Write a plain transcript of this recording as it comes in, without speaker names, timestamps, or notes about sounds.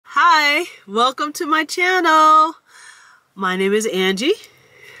Hi, welcome to my channel. My name is Angie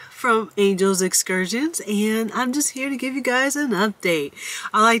from Angel's Excursions, and I'm just here to give you guys an update.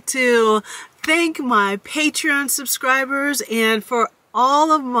 I like to thank my Patreon subscribers and for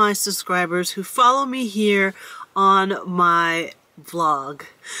all of my subscribers who follow me here on my vlog.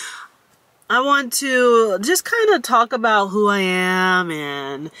 I want to just kind of talk about who I am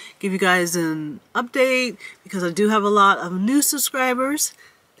and give you guys an update because I do have a lot of new subscribers.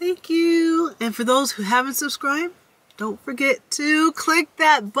 Thank you. And for those who haven't subscribed, don't forget to click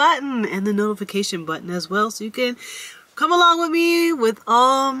that button and the notification button as well so you can come along with me with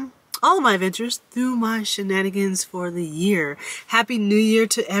all of my adventures through my shenanigans for the year. Happy New Year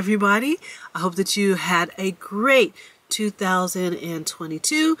to everybody. I hope that you had a great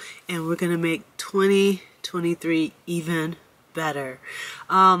 2022 and we're gonna make 2023 even better.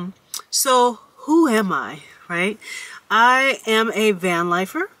 So who am I, right? I am a van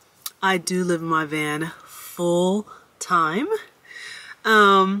lifer. I do live in my van full time.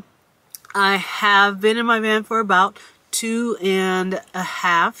 I have been in my van for about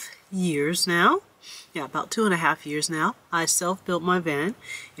 2.5 years now. Yeah, about 2.5 years now. I self-built my van.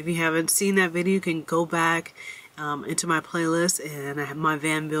 If you haven't seen that video, you can go back into my playlist, and I have my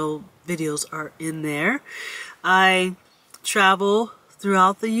van build videos are in there. I travel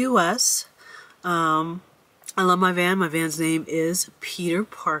throughout the US. I love my van. My van's name is Peter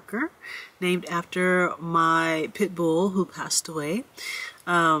Parker, named after my pit bull who passed away.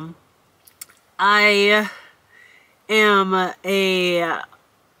 I am a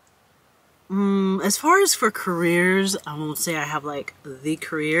as far as for careers, I won't say I have like the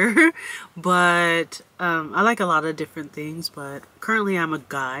career, but I like a lot of different things. But currently I'm a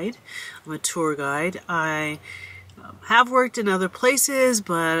guide. I'm a tour guide. I have worked in other places,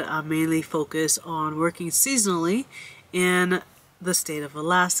 but I mainly focus on working seasonally in the state of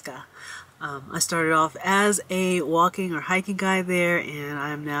Alaska. I started off as a walking or hiking guide there, and I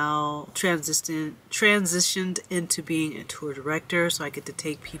am now transitioned into being a tour director, so I get to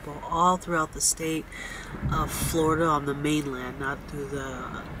take people all throughout the state of Florida on the mainland, not through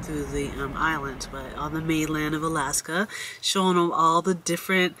the islands, but on the mainland of Alaska, showing them all the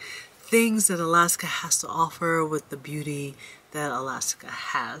different things that Alaska has to offer with the beauty that Alaska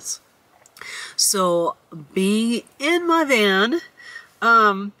has. So being in my van,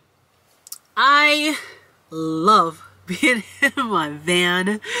 I love being in my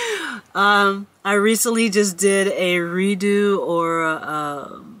van. I recently just did a redo or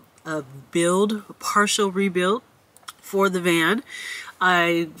a partial rebuild for the van.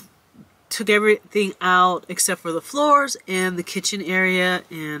 I took everything out except for the floors and the kitchen area,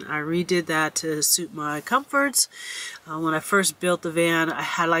 and I redid that to suit my comforts. When I first built the van, I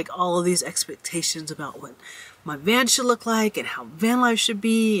had like all of these expectations about what my van should look like and how van life should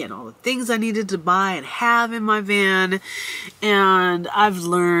be and all the things I needed to buy and have in my van. And I've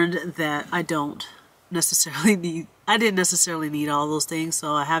learned that I didn't necessarily need all those things,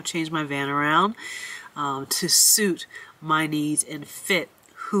 so I have changed my van around to suit my needs and fit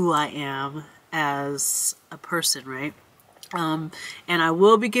who I am as a person, right? And I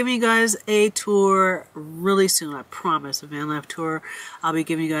will be giving you guys a tour really soon. I promise, a van life tour I'll be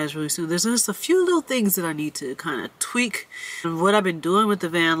giving you guys really soon. There's just a few little things that I need to kind of tweak. And what I've been doing with the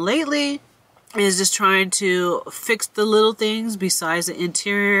van lately is just trying to fix the little things besides the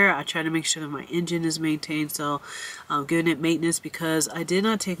interior. I try to make sure that my engine is maintained, so I'm giving it maintenance because I did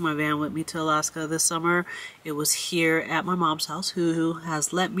not take my van with me to Alaska this summer. It was here at my mom's house, who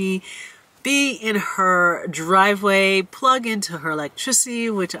has let me be in her driveway, plug into her electricity,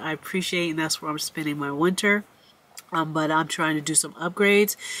 which I appreciate, and that's where I'm spending my winter. But I'm trying to do some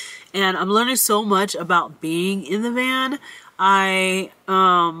upgrades, and I'm learning so much about being in the van. I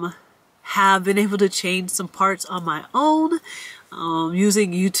have been able to change some parts on my own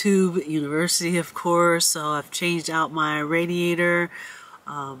using YouTube University, of course. So I've changed out my radiator,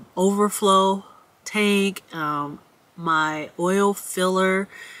 overflow tank, my oil filler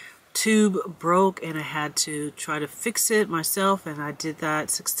tube broke, and I had to try to fix it myself, and I did that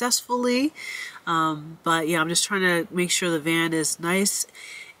successfully. But yeah, I'm just trying to make sure the van is nice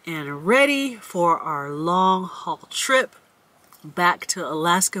and ready for our long haul trip back to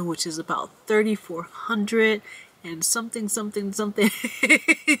Alaska, which is about 3,400 and something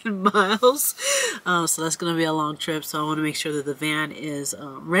miles. So that's going to be a long trip, so I want to make sure that the van is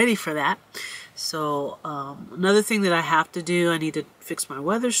ready for that. So another thing that I have to do, I need to fix my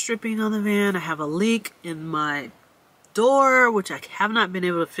weather stripping on the van. I have a leak in my door, which I have not been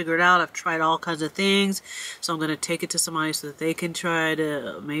able to figure it out. I've tried all kinds of things, so I'm going to take it to somebody so that they can try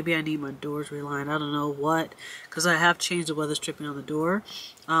to, maybe I need my doors relined, I don't know what, because I have changed the weather stripping on the door.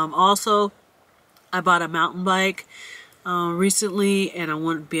 Also, I bought a mountain bike recently, and I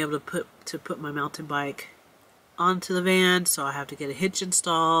want to be able to put my mountain bike onto the van, so I have to get a hitch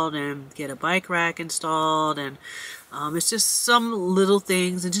installed and get a bike rack installed, and it's just some little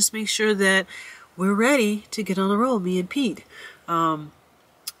things, and just make sure that we're ready to get on the road, me and Pete.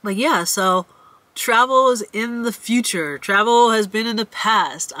 But yeah, so travel is in the future. Travel has been in the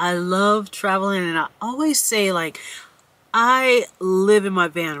past. I love traveling, and I always say, like, I live in my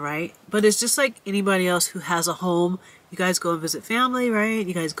van, right? But it's just like anybody else who has a home. You guys go and visit family, right?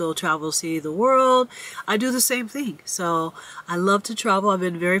 You guys go travel, see the world. I do the same thing. So I love to travel. I've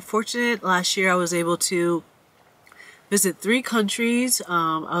been very fortunate. Last year I was able to visit 3 countries.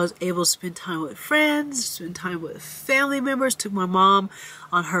 I was able to spend time with friends, spend time with family members. Took my mom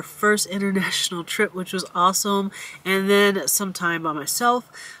on her first international trip, which was awesome. And then some time by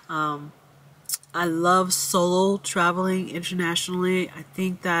myself. I love solo traveling internationally. I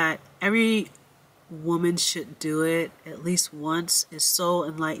think that every woman should do it at least once. It's so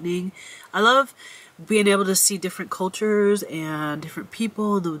enlightening. I love being able to see different cultures and different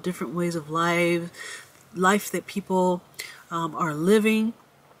people and the different ways of life that people are living,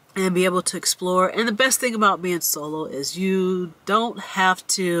 and be able to explore. And the best thing about being solo is you don't have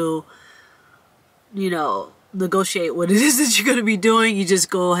to, you know, negotiate what it is that you're going to be doing. You just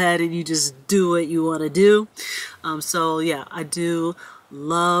go ahead and you just do what you want to do. So yeah, I do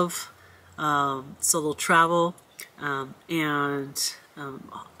love solo travel, and I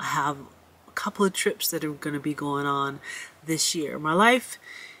have a couple of trips that are going to be going on this year. My life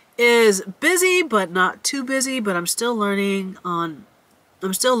is busy, but not too busy, but I'm still learning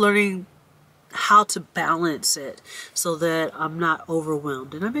how to balance it so that I'm not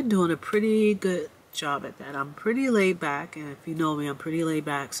overwhelmed. And I've been doing a pretty good job at that. I'm pretty laid back, and if you know me, I'm pretty laid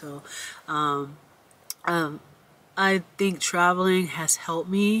back. So I think traveling has helped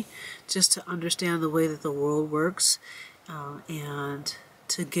me just to understand the way that the world works, and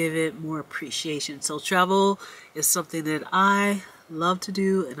to give it more appreciation. So travel is something that I love to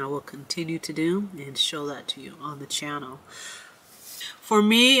do, and I will continue to do, and show that to you on the channel. For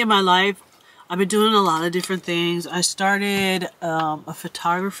me in my life, I've been doing a lot of different things. I started a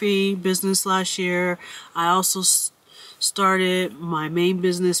photography business last year. I also started my main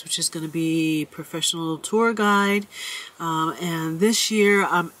business, which is going to be professional tour guide. And this year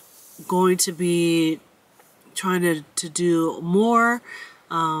I'm going to be trying to do more,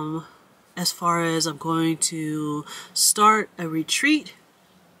 as far as I'm going to start a retreat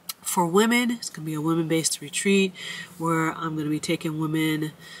for women. It's going to be a women-based retreat where I'm going to be taking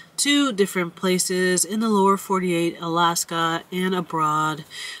women to different places in the lower 48, Alaska, and abroad,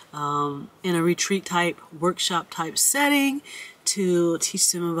 in a retreat type, workshop type setting, to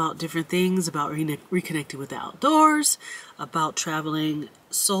teach them about different things, about reconnecting with the outdoors, about traveling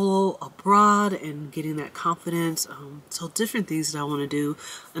solo abroad and getting that confidence. So different things that I want to do.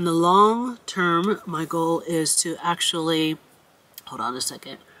 In the long term, my goal is to actually, hold on a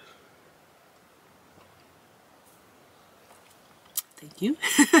second. Thank you.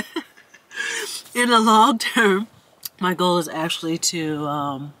 In the long term, my goal is actually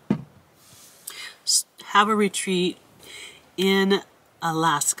to have a retreat in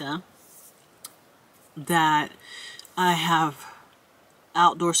Alaska that I have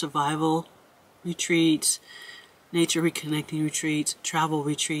outdoor survival retreats, nature reconnecting retreats, travel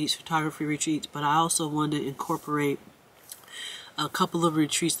retreats, photography retreats, but I also want to incorporate a couple of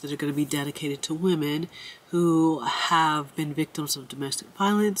retreats that are going to be dedicated to women who have been victims of domestic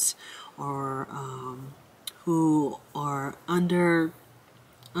violence, or who are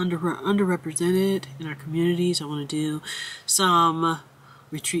underrepresented in our communities. I want to do some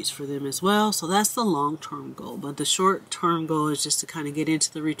retreats for them as well. So that's the long-term goal. But the short-term goal is just to kind of get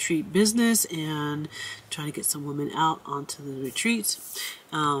into the retreat business and try to get some women out onto the retreats.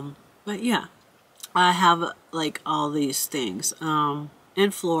 But yeah, I have like all these things.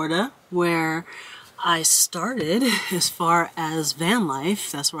 In Florida, where I started as far as van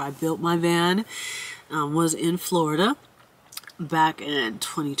life, that's where I built my van, was in Florida back in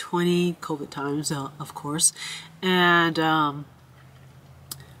 2020, COVID times, of course. And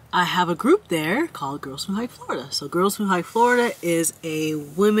I have a group there called Girls Who Hike Florida. So Girls Who Hike Florida is a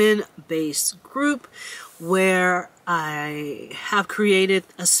women-based group where I have created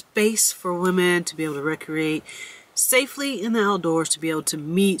a space for women to be able to recreate safely in the outdoors, to be able to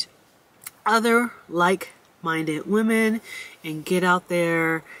meet other like-minded women and get out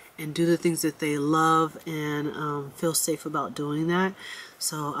there and do the things that they love and feel safe about doing that.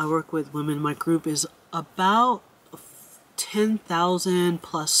 So I work with women. My group is about 10,000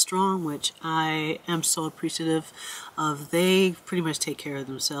 plus strong, which I am so appreciative of. They pretty much take care of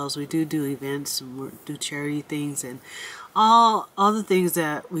themselves. We do events and we do charity things and all the things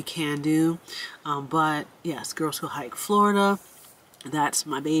that we can do. But yes, Girls Who Hike Florida, that's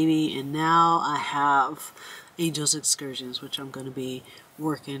my baby. And now I have Angels Excursions, which I'm going to be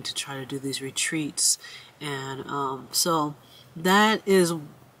working to try to do these retreats. And so that is,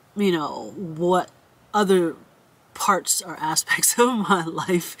 you know, what other parts or aspects of my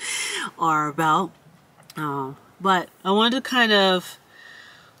life are about. But I wanted to kind of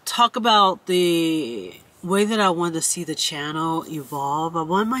talk about the way that I wanted to see the channel evolve. I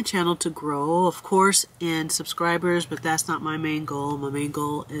want my channel to grow, of course, in subscribers, but that's not my main goal. My main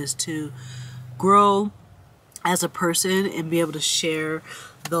goal is to grow as a person and be able to share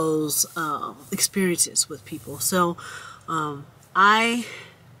those experiences with people. So I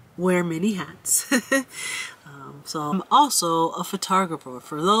wear many hats. So I'm also a photographer.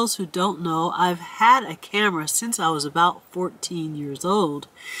 For those who don't know, I've had a camera since I was about 14 years old.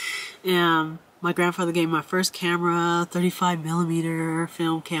 And my grandfather gave me my first camera, 35mm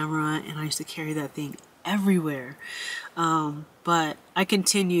film camera, and I used to carry that thing everywhere. But I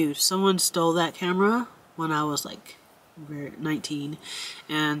continued. Someone stole that camera when I was like 19,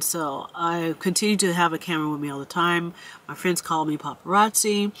 and so I continue to have a camera with me all the time. My friends call me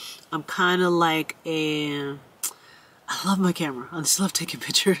paparazzi. I'm kind of like I love my camera. I just love taking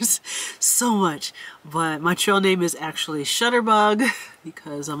pictures so much. But my trail name is actually Shutterbug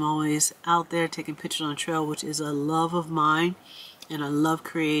because I'm always out there taking pictures on the trail, which is a love of mine, and I love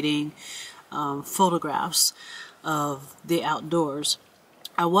creating photographs of the outdoors.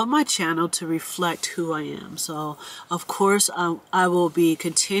 I want my channel to reflect who I am. So, of course, I will be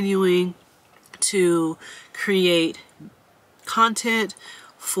continuing to create content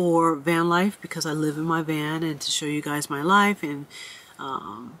for van life because I live in my van, and to show you guys my life, and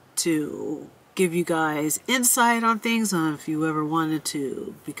to give you guys insight on things. If you ever wanted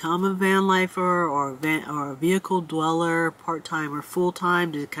to become a van lifer or a vehicle dweller, part-time or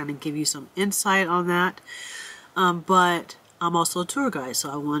full-time, to kind of give you some insight on that. But I'm also a tour guide,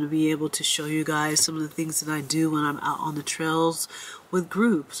 so I want to be able to show you guys some of the things that I do when I'm out on the trails with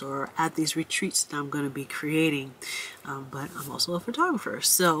groups or at these retreats that I'm going to be creating. But I'm also a photographer,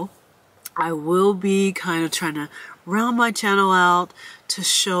 so I will be kind of trying to round my channel out to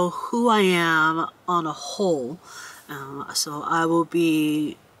show who I am on a whole. So I will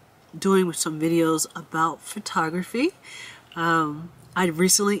be doing some videos about photography. I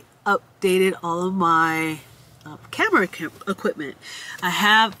recently updated all of my camera equipment. I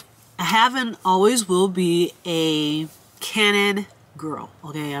have and always will be a Canon girl.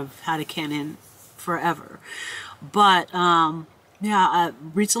 Okay, I've had a Canon forever, but yeah,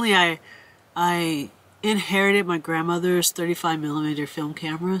 recently I inherited my grandmother's 35mm film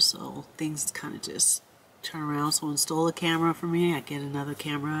camera, so things kind of just turn around. Someone stole a camera from me, I get another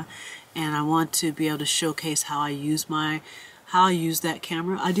camera, and I want to be able to showcase how I use that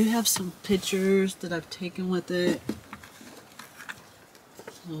camera. I do have some pictures that I've taken with it.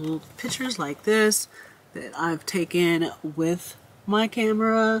 Pictures like this that I've taken with my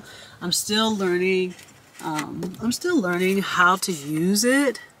camera. I'm still learning how to use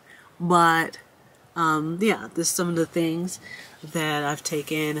it, but yeah, this is some of the things that I've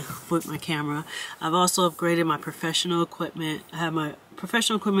taken with my camera. I've also upgraded my professional equipment. I have my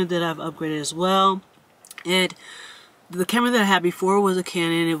professional equipment that I've upgraded as well. The camera that I had before was a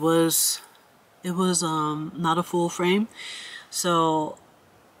Canon. It was not a full frame, so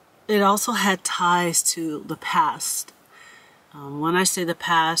it also had ties to the past. When I say the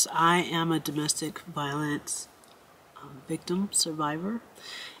past, I am a domestic violence victim, survivor,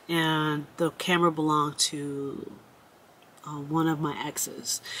 and the camera belonged to one of my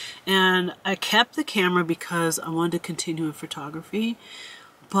exes. And I kept the camera because I wanted to continue in photography,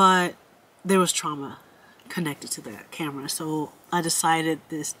 but there was trauma connected to that camera. So I decided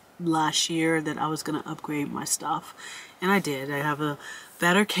this last year that I was going to upgrade my stuff, and I did. I have a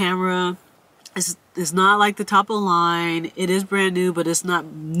better camera. It's not like the top of the line. It is brand new, but it's not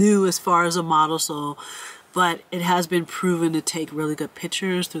new as far as a model. So, but it has been proven to take really good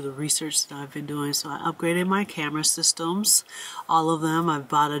pictures through the research that I've been doing. So I upgraded my camera systems, all of them. I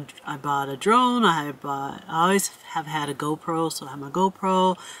bought a drone. I always have had a GoPro, so I have my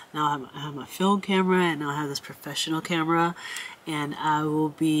GoPro. Now I have my film camera, and now I have this professional camera. And I will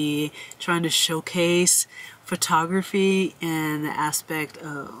be trying to showcase photography and the aspect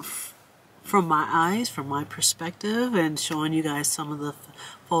of from my eyes, from my perspective, and showing you guys some of the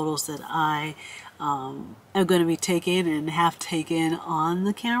photos that I am going to be taking and have taken on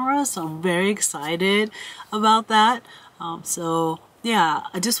the camera. So I'm very excited about that. So yeah,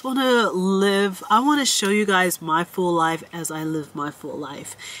 I just want to show you guys my full life as I live my full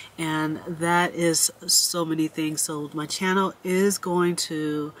life. And that is so many things. So my channel is going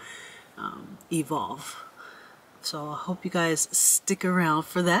to evolve. So I hope you guys stick around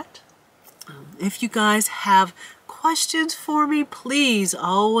for that. If you guys have questions for me, please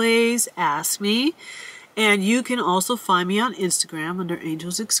always ask me. And you can also find me on Instagram under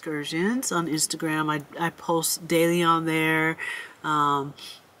Angel's Excursions. On Instagram, I post daily on there.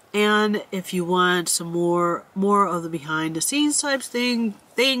 And if you want some more of the behind the scenes types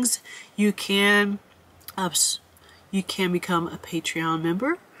things, you can become a Patreon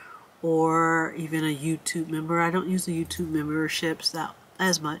member or even a YouTube member. I don't use the YouTube memberships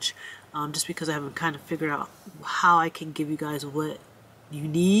as much, just because I haven't kind of figured out how I can give you guys what you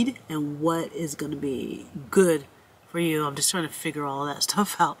need and what is going to be good for you. I'm just trying to figure all that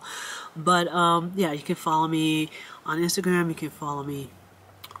stuff out. But yeah, you can follow me on Instagram. You can follow me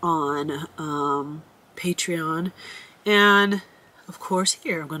on Patreon. And of course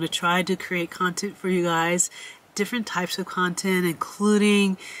here, I'm going to try to create content for you guys. Different types of content,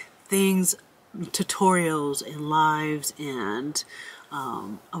 including things, tutorials and lives, and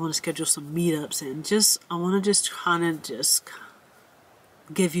I want to schedule some meetups, and I want to just kind of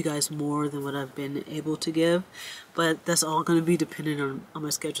give you guys more than what I've been able to give. But that's all going to be dependent on my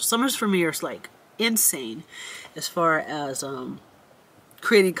schedule. Summers for me are like insane as far as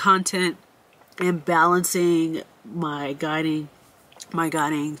creating content and balancing my guiding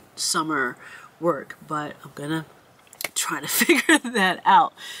summer work. But I'm gonna try to figure that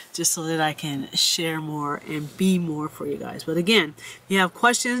out just so that I can share more and be more for you guys. But again, if you have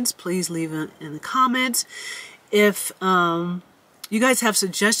questions, please leave it in the comments. If you guys have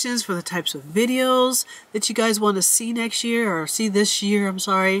suggestions for the types of videos that you guys want to see next year, or see this year, I'm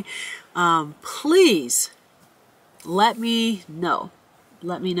sorry, please let me know.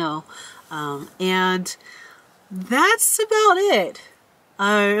 Let me know. And that's about it.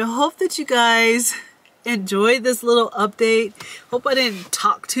 I hope that you guys enjoyed this little update. Hope I didn't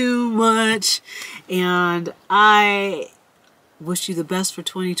talk too much. And I wish you the best for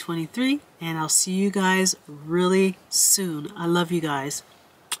 2023. And I'll see you guys really soon. I love you guys.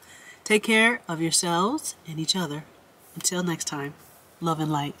 Take care of yourselves and each other. Until next time, love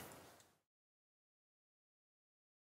and light.